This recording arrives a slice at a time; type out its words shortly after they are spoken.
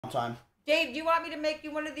time. Dave, do you want me to make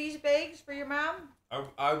you one of these bags for your mom?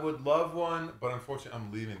 I would love one, but unfortunately,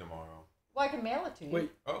 I'm leaving tomorrow. Well, I can mail it to you.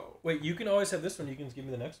 Wait, you can always have this one. You can just give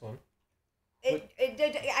me the next one.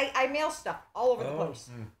 I mail stuff all over the place.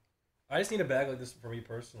 I just need a bag like this for me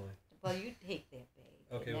personally. Well, you take that bag.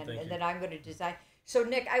 Okay, and thank you. And then I'm going to design. So,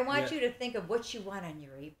 Nick, I want you to think of what you want on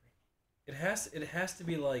your apron. It has to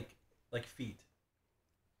be like feet,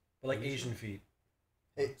 but like Asian feet.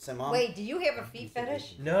 Hey, Simpmom. Wait, do you have a feet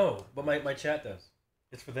fetish? No, but my chat does.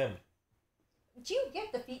 It's for them. Do you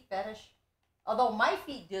get the feet fetish? Although my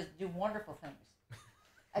feet just do wonderful things.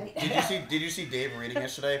 I mean, Did you see Dave reading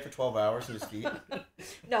yesterday for 12 hours in his feet?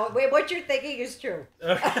 No, wait, what you're thinking is true.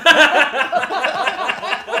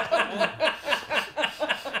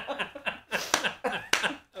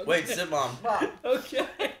 Wait, Simpmom. Okay.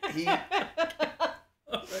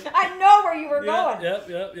 I know where you were going. Yep.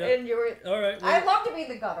 And you were. All right. I love to be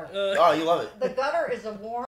the gutter. Oh, you love it. The gutter is a warm.